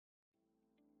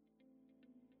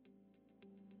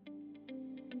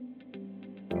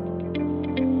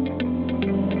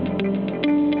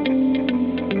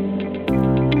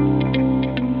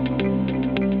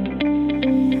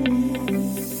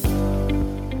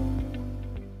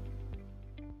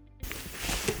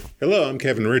Hello, I'm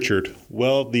Kevin Richard.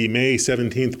 Well, the May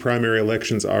 17th primary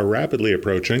elections are rapidly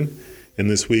approaching, and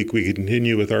this week we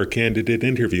continue with our candidate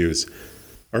interviews.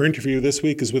 Our interview this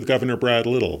week is with Governor Brad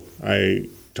Little. I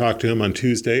talked to him on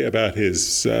Tuesday about his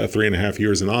 3.5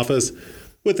 years in office,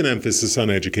 with an emphasis on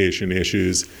education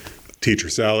issues, teacher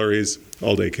salaries,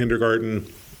 all-day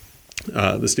kindergarten,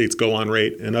 the state's go-on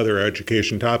rate, and other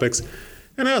education topics.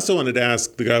 And I also wanted to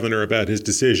ask the governor about his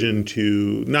decision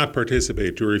to not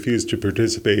participate, to refuse to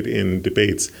participate in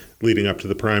debates leading up to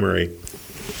the primary.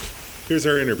 Here's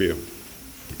our interview.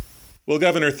 Well,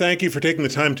 Governor, thank you for taking the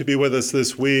time to be with us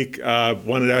this week.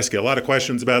 Wanted to ask you a lot of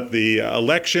questions about the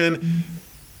election.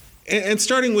 And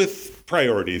starting with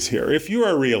priorities here, if you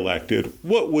are reelected,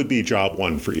 what would be job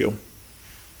one for you?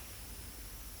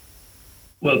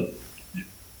 Well,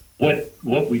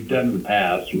 what we've done in the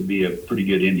past would be a pretty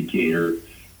good indicator.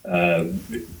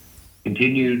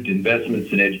 Continued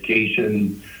investments in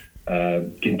education,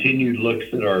 continued looks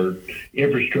at our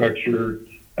infrastructure,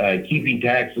 keeping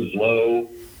taxes low,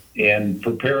 and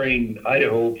preparing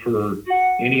Idaho for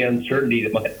any uncertainty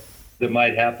that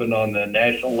might happen on the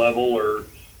national level or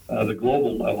the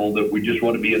global level. That we just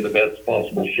want to be in the best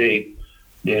possible shape.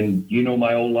 And you know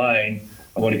my old line,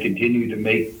 I want to continue to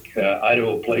make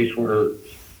Idaho a place where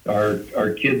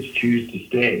our kids choose to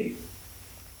stay.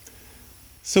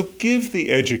 So give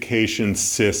the education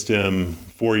system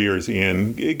 4 years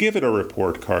in, give it a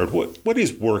report card. What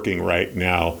is working right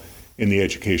now in the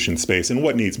education space and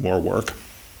what needs more work?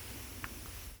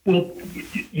 Well,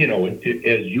 you know,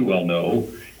 as you well know,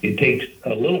 it takes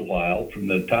a little while from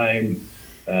the time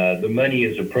the money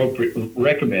is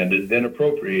recommended, then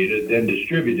appropriated, then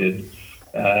distributed,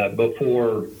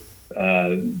 before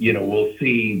we'll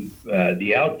see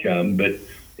the outcome. But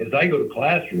as I go to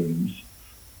classrooms,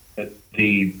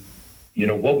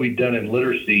 what we've done in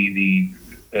literacy,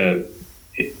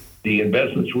 the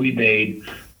investments we made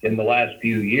in the last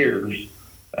few years,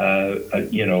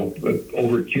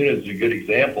 over CUNA is a good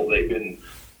example. They've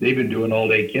been doing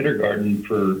all-day kindergarten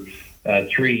for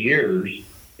 3 years,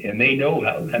 and they know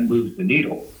how that moves the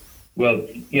needle. Well,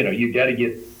 you got to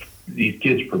get these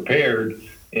kids prepared,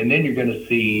 and then you're going to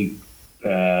see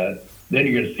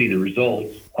the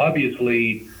results.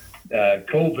 Obviously,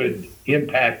 COVID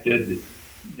impacted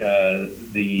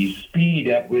the speed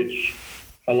at which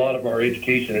a lot of our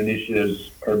education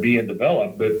initiatives are being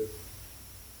developed, but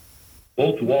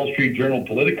both the Wall Street Journal and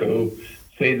Politico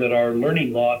say that our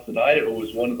learning loss in Idaho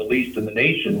is one of the least in the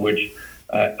nation, which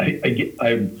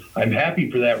I'm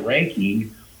happy for that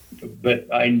ranking, but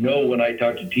I know when I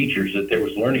talk to teachers that there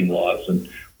was learning loss, and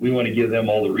we want to give them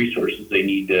all the resources they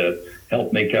need to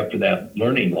help make up for that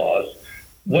learning loss.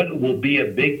 What will be a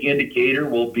big indicator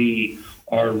will be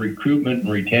our recruitment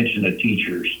and retention of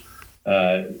teachers.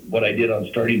 What I did on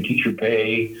starting teacher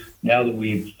pay, now that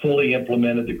we've fully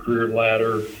implemented the career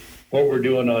ladder, what we're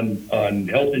doing on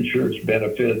health insurance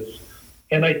benefits.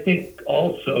 And I think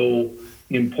also,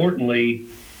 importantly,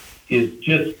 is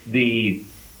just the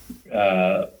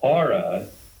aura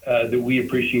that we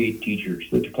appreciate teachers,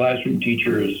 that the classroom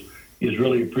teacher is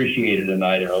really appreciated in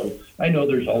Idaho. I know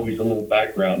there's always a little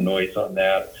background noise on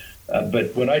that,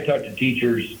 but when I talk to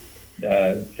teachers,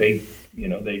 they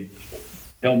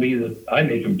tell me that I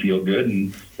make them feel good,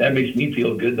 and that makes me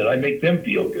feel good that I make them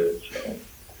feel good. So.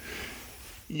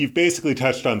 You've basically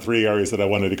touched on 3 areas that I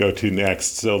wanted to go to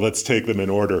next, so let's take them in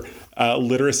order.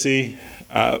 Literacy.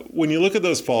 When you look at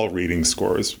those fall reading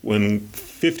scores, when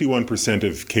 51%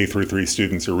 of K through 3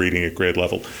 students are reading at grade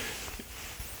level,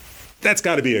 that's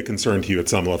got to be a concern to you at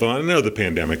some level. I know the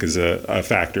pandemic is a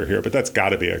factor here, but that's got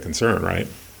to be a concern, right?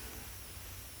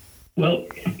 Well,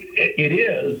 it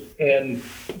is, and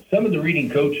some of the reading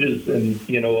coaches and,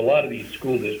 a lot of these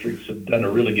school districts have done a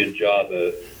really good job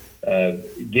of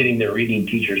getting their reading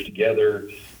teachers together,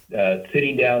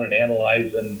 sitting down and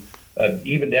analyzing,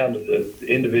 even down to the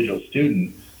individual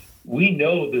student. We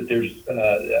know that there's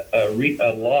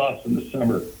a loss in the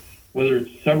summer, whether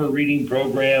it's summer reading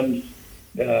programs,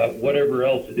 whatever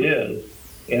else it is,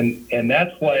 and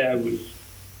that's why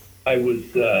I was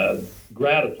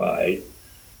gratified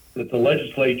that the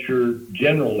legislature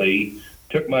generally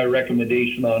took my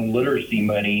recommendation on literacy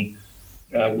money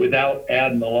without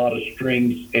adding a lot of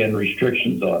strings and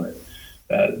restrictions on it.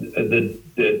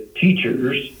 The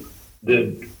teachers,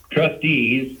 the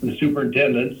trustees, the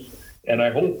superintendents, and I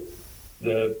hope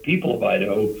the people of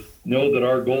Idaho know that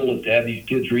our goal is to have these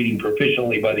kids reading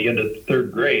proficiently by the end of the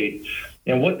 3rd grade.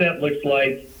 And what that looks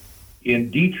like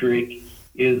in Dietrich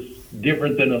is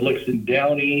different than it looks in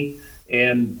Downey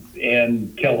and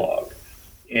Kellogg.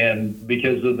 And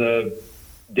because of the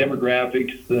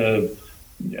demographics,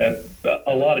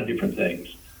 a lot of different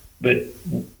things. but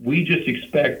we just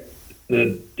expect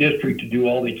the district to do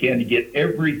all they can to get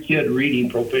every kid reading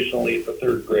proficiently at the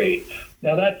third grade.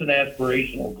 Now, that's an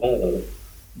aspirational goal,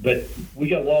 but we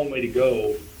got a long way to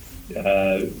go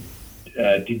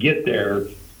to get there.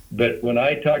 But when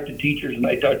I talk to teachers, and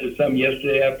I talked to some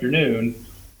yesterday afternoon,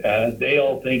 they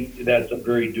all think that's a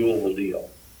very doable deal.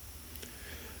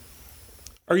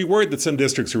 Are you worried that some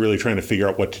districts are really trying to figure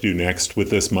out what to do next with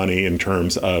this money in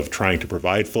terms of trying to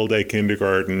provide full-day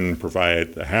kindergarten,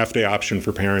 provide a half-day option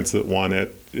for parents that want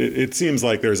it? It seems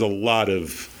like there's a lot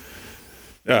of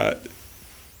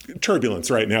turbulence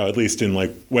right now, at least in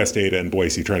like West Ada and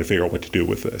Boise, trying to figure out what to do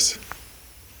with this.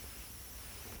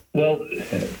 Well,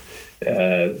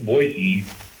 Boise,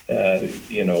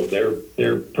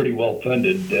 they're pretty well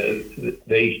funded.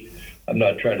 I'm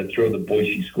not trying to throw the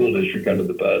Boise School District under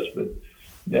the bus, but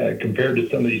compared to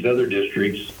some of these other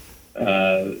districts,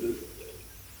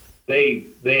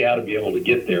 they ought to be able to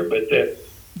get there. But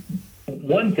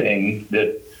one thing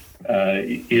that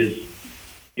is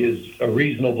a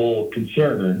reasonable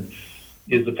concern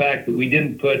is the fact that we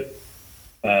didn't put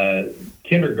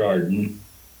kindergarten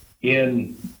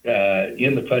in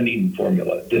the funding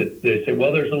formula. They say,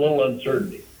 well, there's a little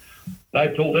uncertainty. And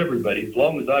I've told everybody, as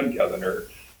long as I'm governor,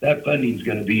 that funding's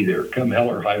going to be there, come hell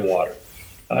or high water.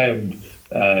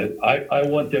 I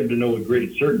want them to know with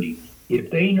great certainty. If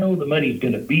they know the money's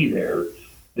going to be there,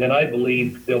 then I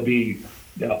believe there'll be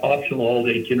optional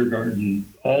all-day kindergarten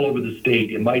all over the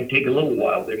state. It might take a little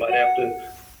while. They might have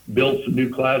to build some new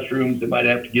classrooms. They might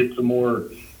have to get some more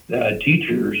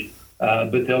teachers,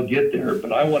 but they'll get there.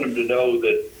 But I want them to know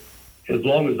that as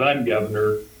long as I'm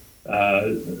governor,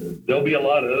 there'll be a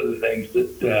lot of other things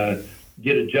that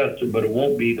get adjusted, but it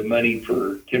won't be the money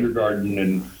for kindergarten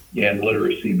and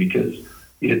literacy, because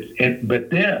but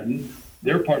then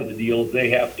their part of the deal is they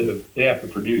have to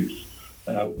produce.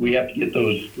 We have to get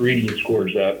those reading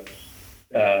scores up.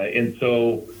 And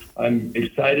so I'm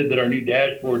excited that our new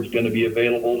dashboard is going to be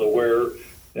available to where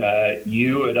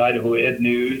you at Idaho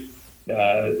EdNews,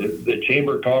 the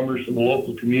Chamber of Commerce and the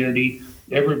local community,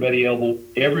 everybody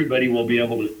will be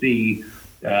able to see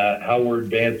how we're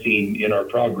advancing in our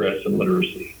progress in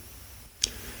literacy.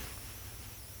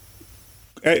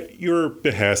 At your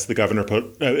behest, the governor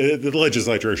the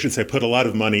legislature, I should say, put a lot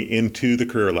of money into the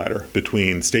career ladder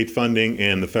between state funding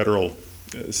and the federal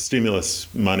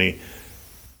stimulus money.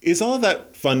 Is all of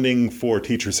that funding for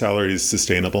teacher salaries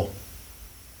sustainable?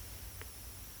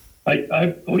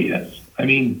 Oh, yes. I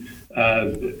mean,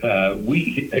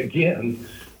 we, again,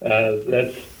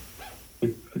 that's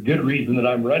a good reason that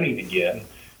I'm running again.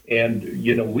 And,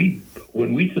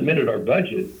 when we submitted our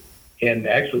budget, and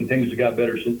actually things have got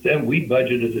better since then, we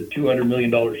budgeted a $200 million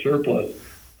surplus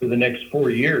for the next 4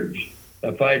 years,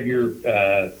 a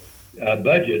 5-year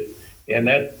budget. And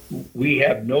that we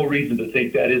have no reason to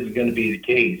think that isn't going to be the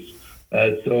case.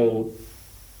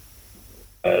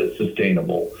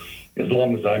 Sustainable, as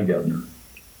long as I'm governor.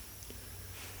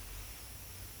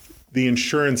 The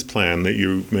insurance plan that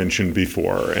you mentioned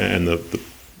before, and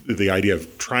the idea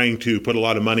of trying to put a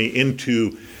lot of money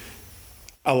into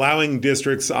allowing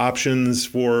districts options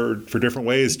for different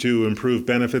ways to improve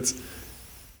benefits,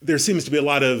 there seems to be a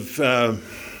lot of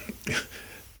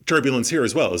turbulence here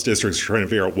as well, as districts are trying to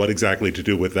figure out what exactly to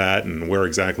do with that and where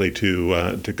exactly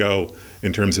to go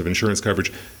in terms of insurance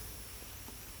coverage.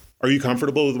 Are you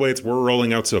comfortable with the way we're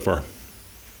rolling out so far?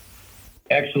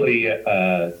 Actually,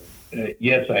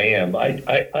 yes, I am.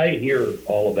 I hear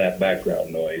all of that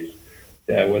background noise,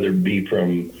 whether it be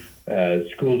from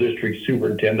school district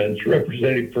superintendents,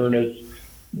 Representative Furness.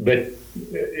 But,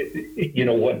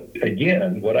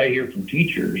 what I hear from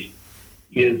teachers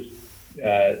is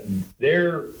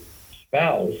their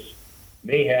spouse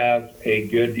may have a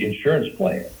good insurance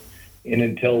plan. And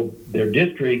until their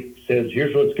district says,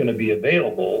 here's what's going to be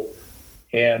available,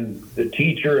 and the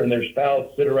teacher and their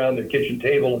spouse sit around their kitchen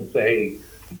table and say,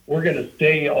 we're going to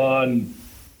stay on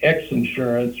X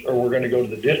insurance, or we're going to go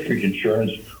to the district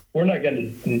insurance, we're not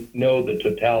going to know the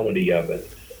totality of it.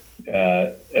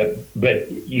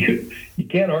 But you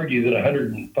can't argue that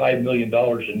 $105 million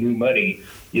in new money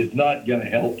is not going to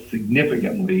help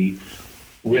significantly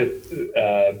with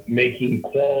making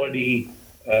quality,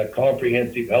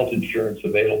 comprehensive health insurance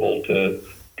available to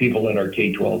people in our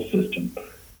K-12 system.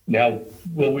 Now,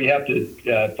 will we have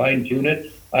to fine-tune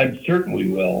it? I'm certain we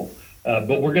will.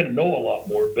 But we're going to know a lot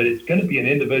more. But it's going to be an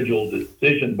individual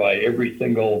decision by every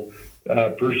single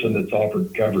person that's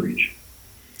offered coverage.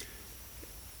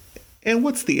 And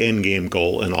what's the end game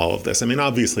goal in all of this? I mean,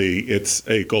 obviously, it's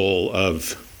a goal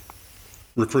of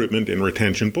recruitment and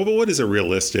retention, but what is a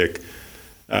realistic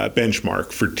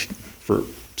benchmark for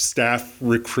staff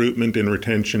recruitment and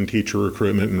retention, teacher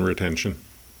recruitment and retention?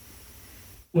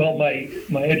 Well, my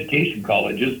education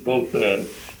colleges, both the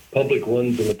public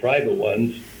ones and the private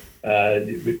ones,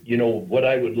 what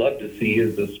I would love to see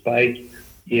is a spike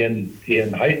in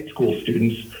high school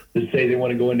students that say they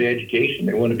want to go into education,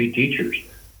 they want to be teachers.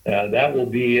 That will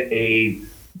be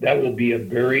a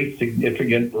very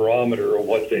significant barometer of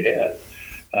what's ahead.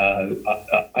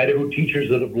 Idaho teachers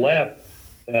that have left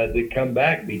that come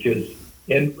back because,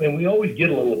 and we always get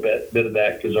a little bit of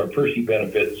that because our Percy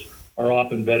benefits are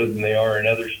often better than they are in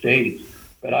other states.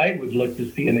 But I would look to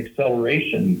see an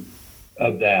acceleration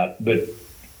of that. But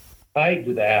tied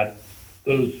to that,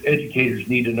 those educators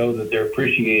need to know that they're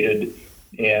appreciated.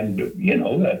 And,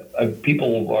 that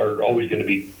people are always going to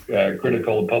be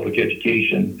critical of public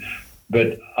education.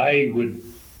 But I would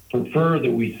prefer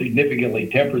that we significantly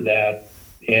temper that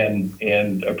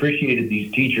and appreciated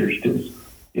these teachers because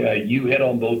you hit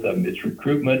on both of them. It's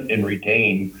recruitment and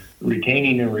retaining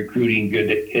and recruiting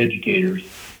good educators.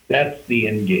 That's the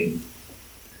end game.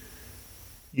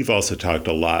 You've also talked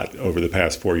a lot over the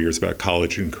past 4 years about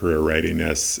college and career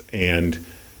readiness, and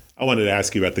I wanted to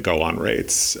ask you about the go-on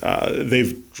rates.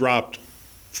 They've dropped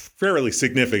fairly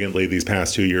significantly these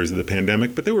past 2 years of the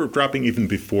pandemic, but they were dropping even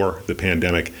before the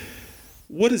pandemic.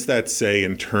 What does that say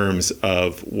in terms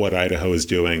of what Idaho is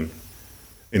doing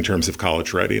in terms of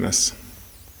college readiness?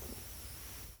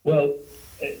 Well,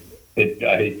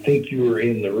 I think you were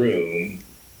in the room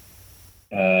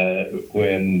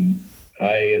when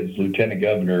I, as Lieutenant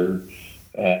Governor,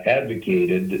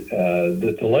 advocated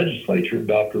that the legislature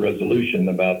adopt a resolution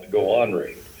about the go-on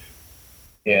rate.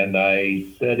 And I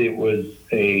said it was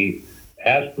a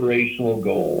aspirational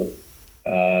goal,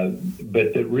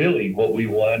 but that really what we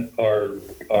want are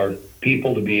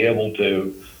people to be able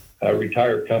to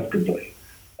retire comfortably.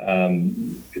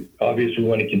 Obviously, we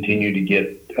want to continue to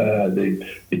get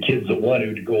the kids that want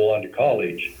to go on to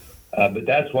college, but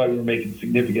that's why we're making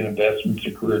significant investments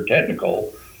in career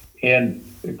technical. And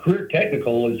career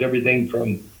technical is everything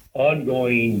from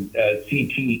ongoing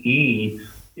CTE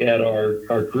at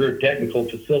our career technical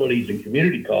facilities and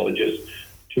community colleges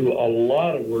to a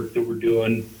lot of work that we're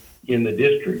doing in the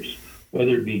districts,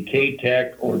 whether it be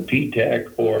K-Tech or P-Tech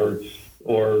or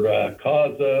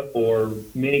CASA or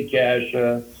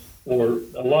Mini-CASA, or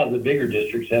a lot of the bigger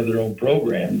districts have their own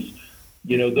programs.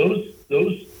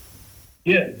 Those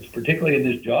kids, particularly in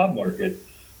this job market,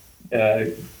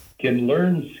 can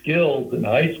learn skills in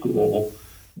high school,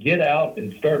 get out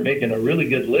and start making a really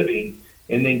good living,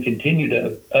 and then continue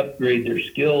to upgrade their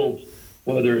skills,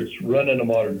 whether it's running a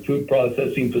modern food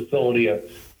processing facility, a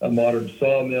modern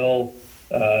sawmill,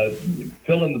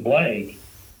 fill in the blank,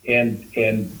 and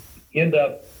end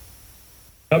up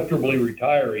comfortably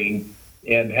retiring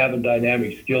and having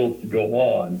dynamic skills to go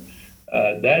on.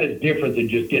 That is different than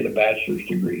just getting a bachelor's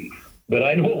degree. But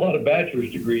I know a lot of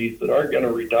bachelor's degrees that aren't going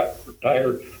to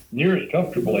retire near as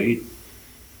comfortably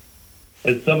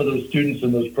as some of those students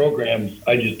in those programs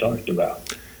I just talked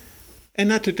about. And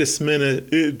not to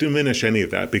diminish any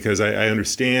of that, because I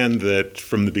understand that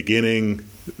from the beginning,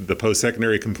 the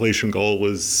post-secondary completion goal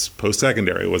was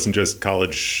post-secondary. It wasn't just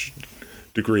college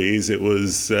degrees. It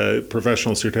was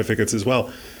professional certificates as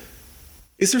well.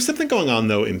 Is there something going on,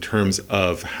 though, in terms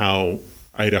of how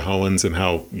Idahoans and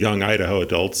how young Idaho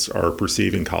adults are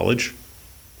perceiving college?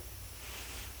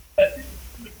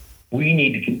 We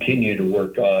need to continue to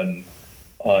work on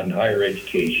higher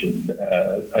education.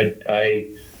 I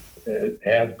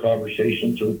have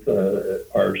conversations with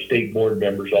our state board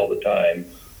members all the time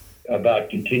about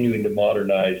continuing to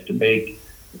modernize to make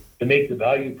the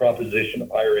value proposition of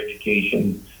higher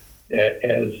education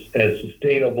as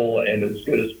sustainable and as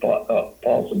good as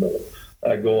possible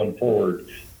going forward.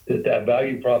 That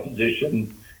value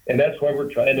proposition, and that's why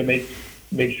we're trying to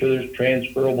make sure there's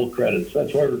transferable credits.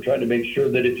 That's why we're trying to make sure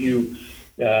that if you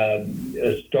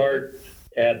start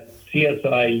at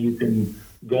CSI, you can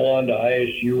go on to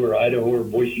ISU or Idaho or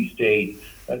Boise State.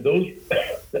 That's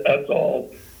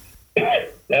all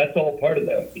part of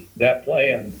that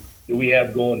plan that we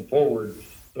have going forward.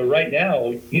 So right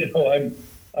now,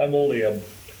 I'm only a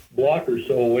block or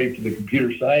so away from the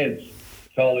computer science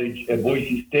college at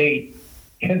Boise State.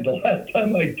 And the last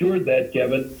time I toured that,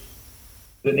 Kevin,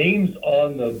 the names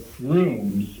on the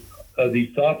rooms of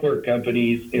these software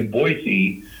companies in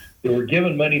Boise that were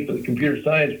given money for the computer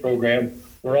science program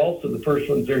were also the first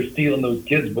ones there stealing those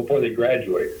kids before they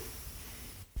graduate.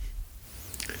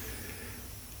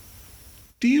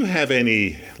 Do you have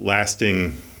any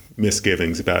lasting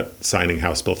misgivings about signing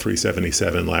House Bill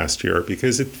 377 last year?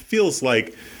 Because it feels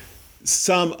like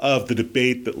some of the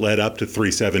debate that led up to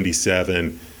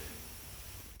 377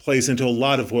 plays into a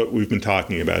lot of what we've been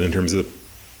talking about in terms of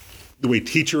the way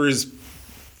teachers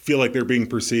feel like they're being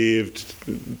perceived,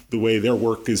 the way their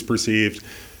work is perceived,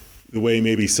 the way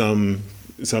maybe some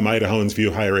Idahoans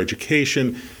view higher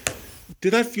education.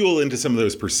 Did that fuel into some of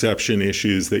those perception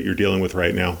issues that you're dealing with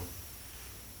right now?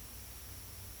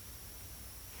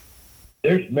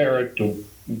 There's merit to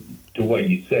what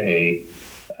you say,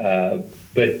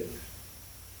 but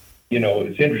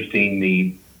it's interesting.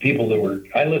 The people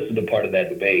I listened to part of that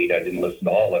debate. I didn't listen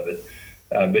to all of it,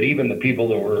 but even the people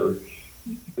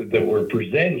that were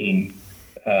presenting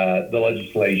the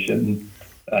legislation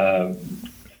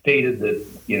stated that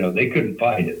they couldn't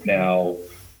find it now,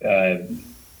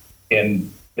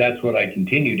 and that's what I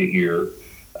continue to hear.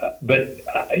 But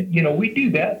we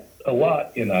do that a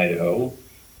lot in Idaho.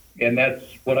 And that's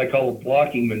what I call a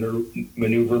blocking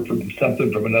maneuver from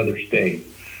something from another state.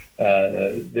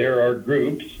 There are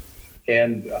groups,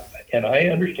 and I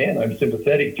understand, I'm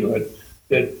sympathetic to it,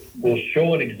 that will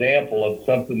show an example of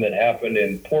something that happened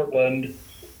in Portland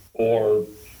or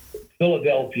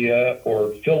Philadelphia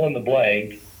or fill in the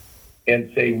blank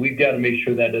and say, we've got to make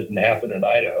sure that doesn't happen in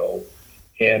Idaho.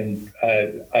 And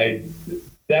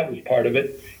that was part of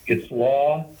it. It's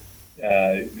law.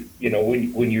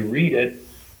 When you read it,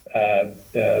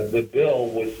 the bill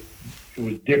was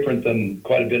different than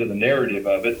quite a bit of the narrative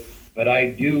of it, but I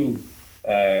do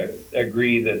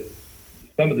agree that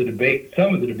some of the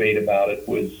debate about it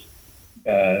was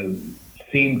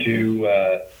seemed to,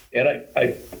 and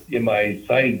I in my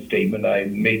signing statement I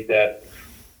made a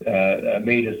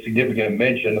significant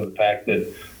mention of the fact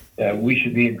that we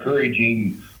should be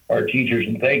encouraging our teachers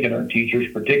and thanking our teachers,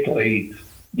 particularly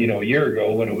a year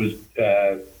ago when it was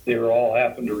they were all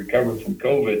having to recover from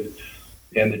COVID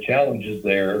and the challenges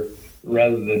there,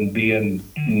 rather than being,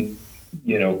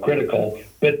 critical.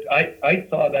 But I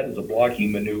saw that as a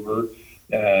blocking maneuver,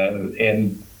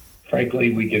 and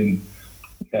frankly, we can,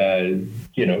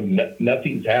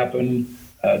 nothing's happened.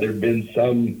 There've been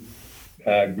some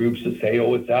groups that say,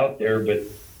 "Oh, it's out there," but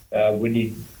when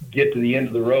you get to the end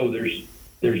of the road,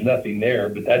 there's nothing there.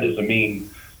 But that doesn't mean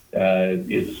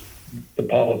the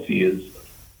policy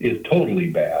is totally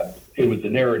bad. It was the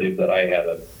narrative that I had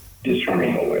a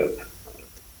disagreement with.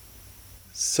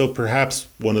 So perhaps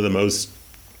one of the most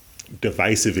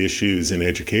divisive issues in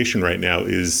education right now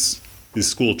is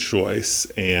school choice,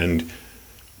 and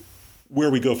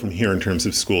where we go from here in terms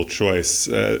of school choice.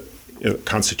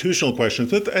 Constitutional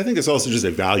questions, but I think it's also just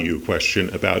a value question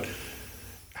about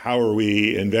how are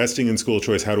we investing in school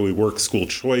choice? How do we work school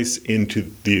choice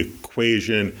into the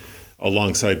equation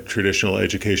alongside traditional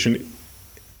education?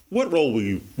 What role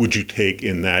would you take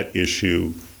in that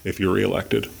issue if you're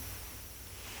reelected?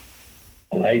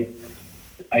 Well,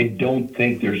 I don't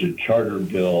think there's a charter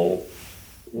bill,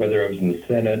 whether I was in the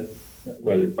Senate,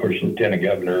 whether, of course, Lieutenant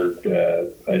Governor,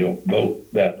 I don't vote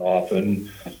that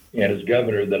often, and as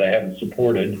governor that I haven't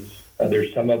supported.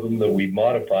 There's some of them that we've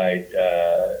modified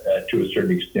to a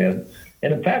certain extent.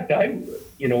 And in fact,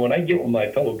 when I get with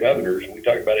my fellow governors and we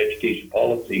talk about education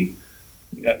policy,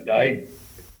 I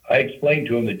explain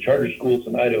to them that charter schools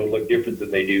in Idaho look different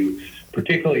than they do,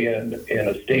 particularly in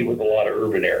a state with a lot of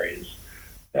urban areas.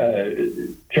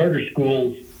 Charter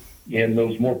schools in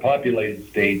those more populated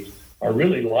states are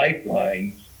really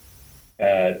lifelines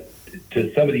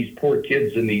to some of these poor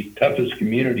kids in these toughest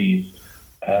communities.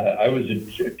 I was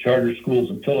at charter schools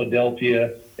in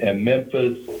Philadelphia and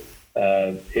Memphis,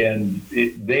 and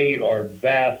they are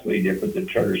vastly different than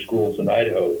charter schools in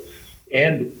Idaho.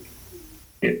 And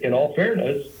in all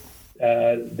fairness,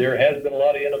 there has been a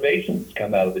lot of innovations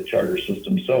come out of the charter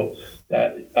system. So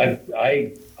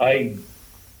I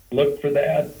look for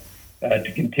that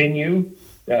to continue.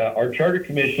 Our charter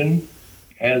commission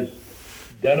has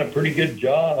done a pretty good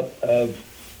job of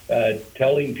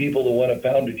telling people that want to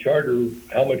found a charter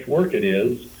how much work it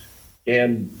is.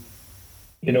 And,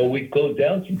 we've closed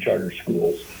down some charter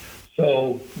schools.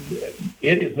 So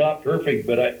it is not perfect,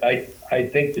 but I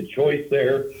think the choice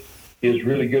there is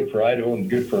really good for Idaho and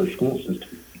good for our school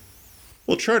system.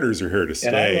 Well, charters are here to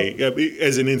stay.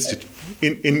 As an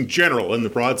in general, in the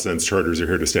broad sense, charters are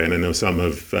here to stay, and I know some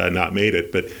have not made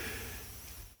it. But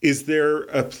is there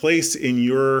a place in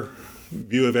your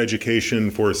view of education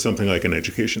for something like an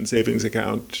education savings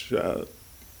account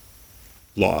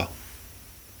law?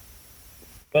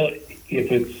 Well,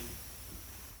 if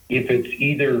it's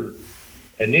either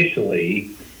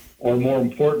initially or more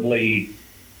importantly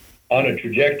on a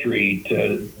trajectory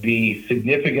to be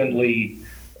significantly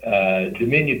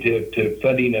diminutive to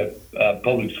funding of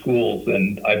public schools,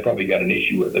 then I probably got an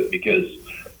issue with it because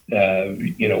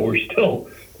we're still.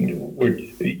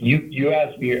 You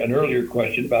asked me an earlier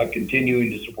question about continuing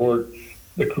to support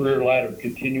the career ladder,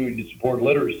 continuing to support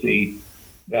literacy.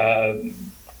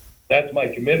 That's my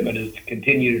commitment, is to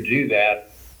continue to do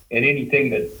that. And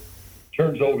anything that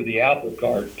turns over the apple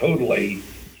cart totally,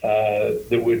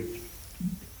 that would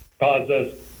cause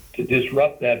us to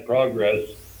disrupt that progress,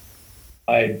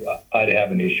 I'd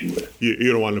have an issue with.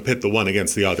 You don't want to pit the one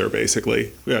against the other,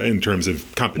 basically, in terms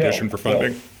of competition for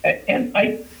funding. No.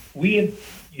 And we,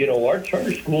 our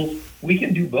charter schools, we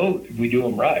can do both if we do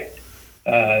them right.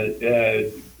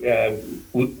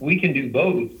 We can do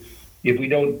both if we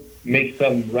don't make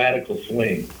some radical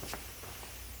swing.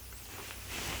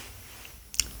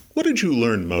 What did you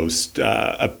learn most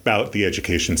about the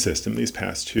education system these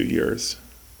past 2 years?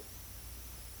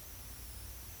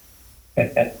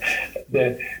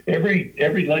 Every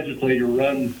legislator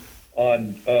runs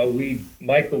on we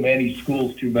micromanage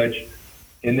schools too much,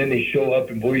 and then they show up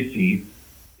in Boise,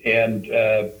 and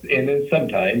then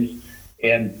sometimes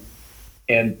and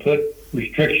put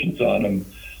restrictions on them.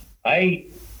 I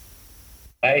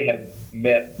have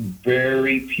met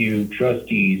very few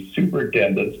trustees,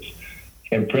 superintendents,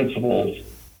 and principals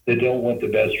that don't want the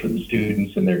best for the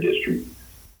students in their district.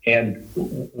 And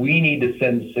we need to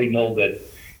send a signal that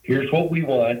here's what we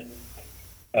want.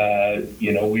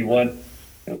 We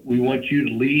want you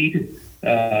to lead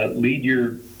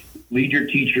your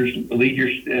teachers,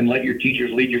 and let your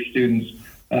teachers lead your students.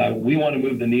 We want to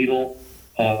move the needle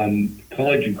on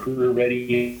college and career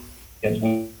readiness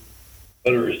and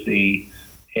literacy,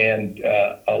 and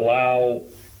allow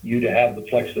you to have the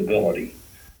flexibility.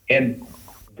 And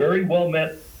very well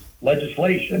meant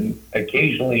legislation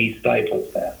occasionally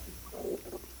stifles that.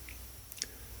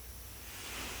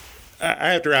 I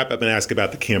have to wrap up and ask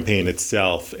about the campaign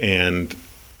itself, and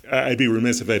I'd be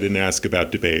remiss if I didn't ask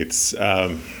about debates.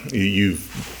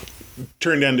 You've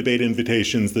turned down debate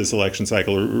invitations this election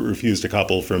cycle, refused a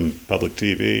couple from public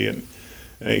TV and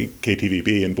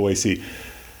KTVB in Boise.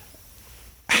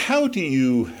 How do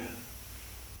you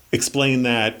explain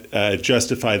that,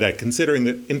 justify that, considering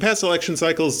that in past election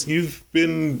cycles you've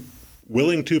been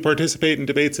willing to participate in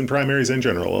debates and primaries and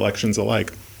general elections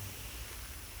alike?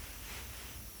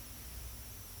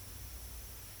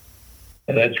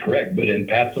 That's correct, but in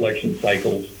past election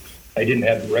cycles, I didn't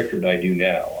have the record I do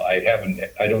now. I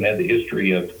don't have the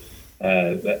history of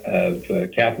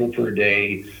Capital for a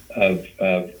Day, of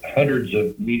hundreds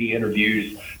of media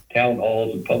interviews, town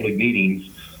halls, and public meetings,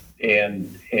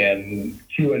 and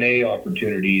Q&A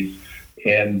opportunities,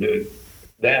 and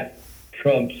that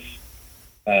trumps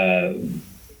a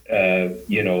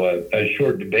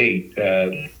short debate.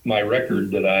 My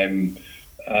record that I'm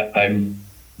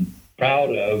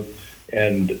proud of.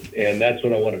 And that's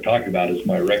what I want to talk about, is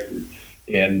my record,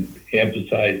 and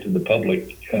emphasize to the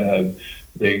public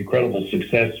the incredible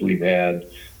success we've had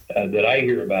that I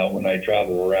hear about when I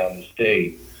travel around the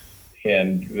state.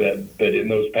 But in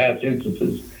those past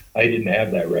instances, I didn't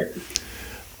have that record.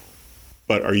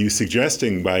 But are you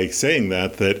suggesting by saying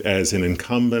that as an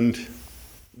incumbent,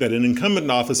 that an incumbent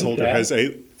office holder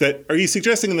are you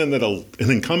suggesting then that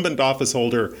an incumbent office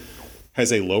holder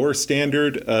has a lower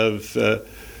standard of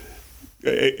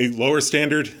a lower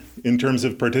standard in terms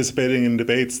of participating in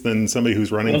debates than somebody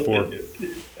who's running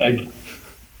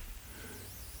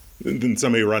than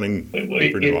somebody running for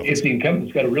new office? If the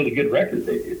incumbent's got a really good record,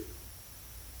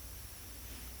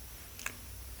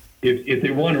 if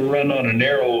they want to run on a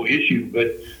narrow issue,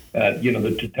 but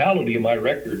the totality of my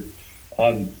record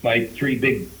on my three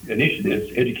big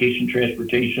initiatives, education,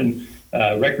 transportation,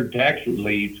 record tax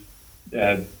relief,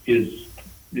 is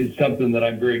something that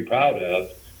I'm very proud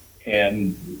of.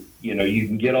 And you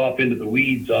can get off into the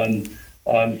weeds on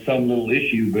some little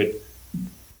issue, but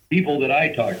people that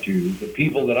I talk to, the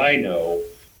people that I know,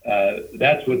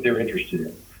 that's what they're interested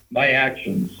in. My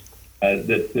actions,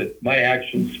 that my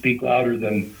actions speak louder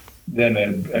than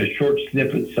a short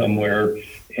snippet somewhere.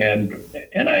 And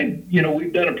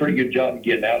we've done a pretty good job of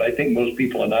getting out. I think most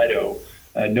people in Idaho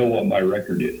know what my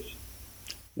record is.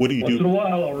 What do you do? Once in a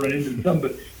while, I'll run into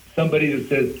somebody that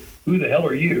says, "Who the hell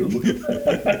are you?"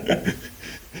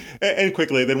 And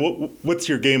quickly, then, what's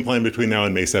your game plan between now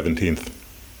and May 17th?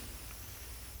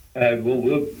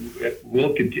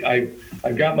 We'll continue.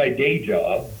 I've got my day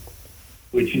job,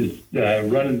 which is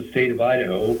running the state of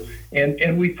Idaho,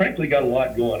 and we frankly got a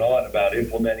lot going on about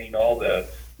implementing all the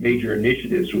major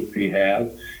initiatives we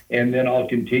have. And then I'll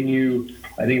continue.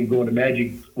 I think I'm going to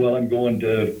I'm going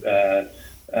to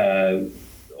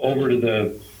over to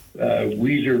the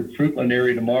Weiser Fruitland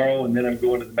area tomorrow, and then I'm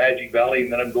going to the Magic Valley,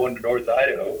 and then I'm going to North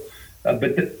Idaho.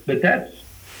 But that's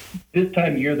this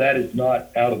time of year, that is not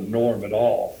out of the norm at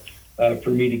all for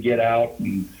me to get out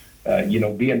and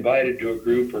be invited to a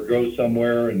group or go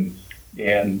somewhere and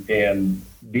and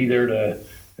be there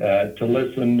to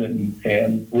listen.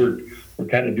 And we're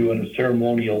kind of doing a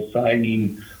ceremonial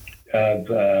signing of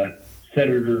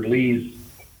Senator Lee's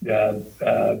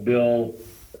bill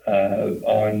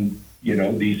on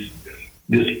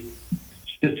this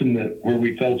system where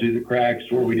we fell through the cracks,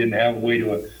 where we didn't have a way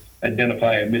to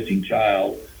identify a missing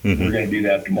child. Mm-hmm. We're going to do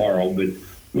that tomorrow. But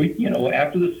we,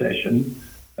 after the session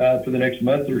for the next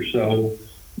month or so,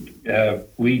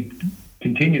 we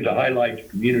continue to highlight to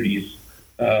communities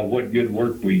what good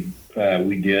work we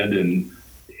did,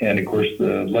 and of course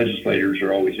the legislators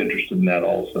are always interested in that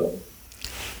also.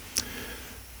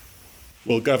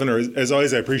 Well, Governor, as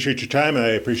always, I appreciate your time. I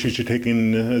appreciate you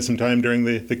taking some time during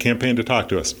the campaign to talk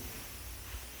to us.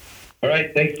 All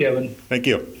right. Thanks, Kevin. Thank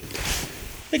you.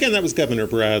 Again, that was Governor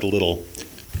Brad Little.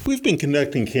 We've been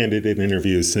conducting candidate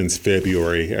interviews since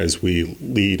February as we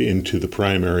lead into the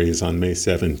primaries on May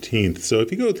 17th. So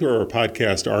if you go through our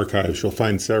podcast archives, you'll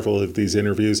find several of these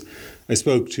interviews. I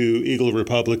spoke to Eagle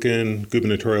Republican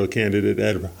gubernatorial candidate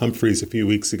Ed Humphreys a few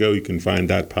weeks ago. You can find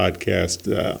that podcast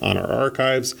on our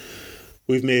archives.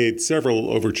 We've made several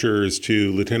overtures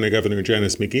to Lieutenant Governor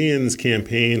Janice McGeachin's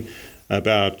campaign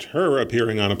about her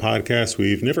appearing on a podcast.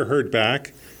 We've never heard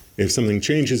back. If something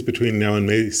changes between now and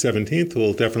May 17th,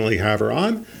 we'll definitely have her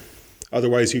on.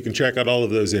 Otherwise, you can check out all of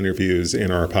those interviews in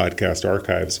our podcast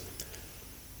archives.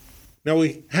 Now,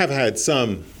 we have had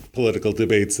some political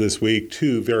debates this week,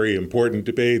 two very important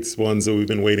debates, ones that we've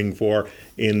been waiting for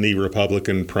in the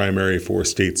Republican primary for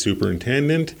state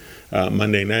superintendent.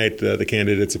 Monday night, the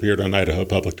candidates appeared on Idaho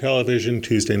Public Television.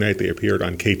 Tuesday night, they appeared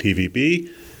on KTVB.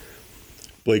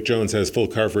 Blake Jones has full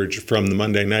coverage from the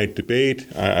Monday night debate.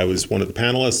 I was one of the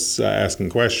panelists asking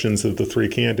questions of the three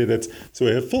candidates. So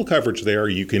we have full coverage there.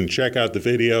 You can check out the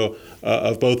video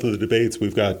of both of the debates.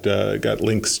 We've got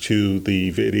links to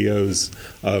the videos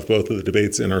of both of the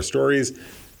debates in our stories.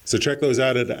 So check those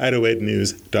out at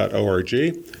idahoednews.org.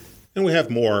 And we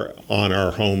have more on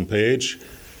our homepage.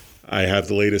 I have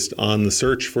the latest on the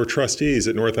search for trustees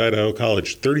at North Idaho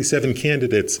College. 37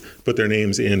 candidates put their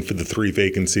names in for the 3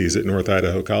 vacancies at North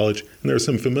Idaho College, and there are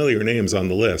some familiar names on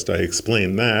the list. I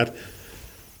explained that.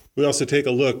 We also take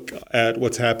a look at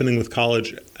what's happening with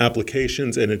college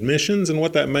applications and admissions and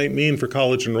what that might mean for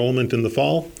college enrollment in the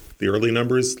fall. The early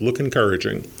numbers look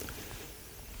encouraging.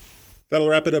 That'll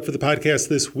wrap it up for the podcast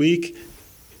this week.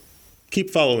 Keep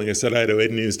following us at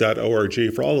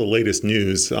idahoednews.org for all the latest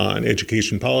news on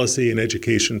education policy and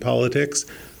education politics.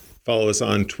 Follow us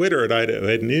on Twitter at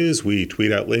idahoednews. We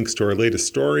tweet out links to our latest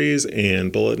stories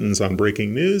and bulletins on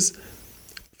breaking news.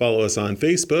 Follow us on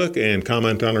Facebook and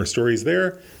comment on our stories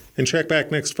there. And check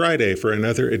back next Friday for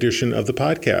another edition of the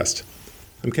podcast.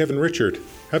 I'm Kevin Richard.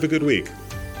 Have a good week.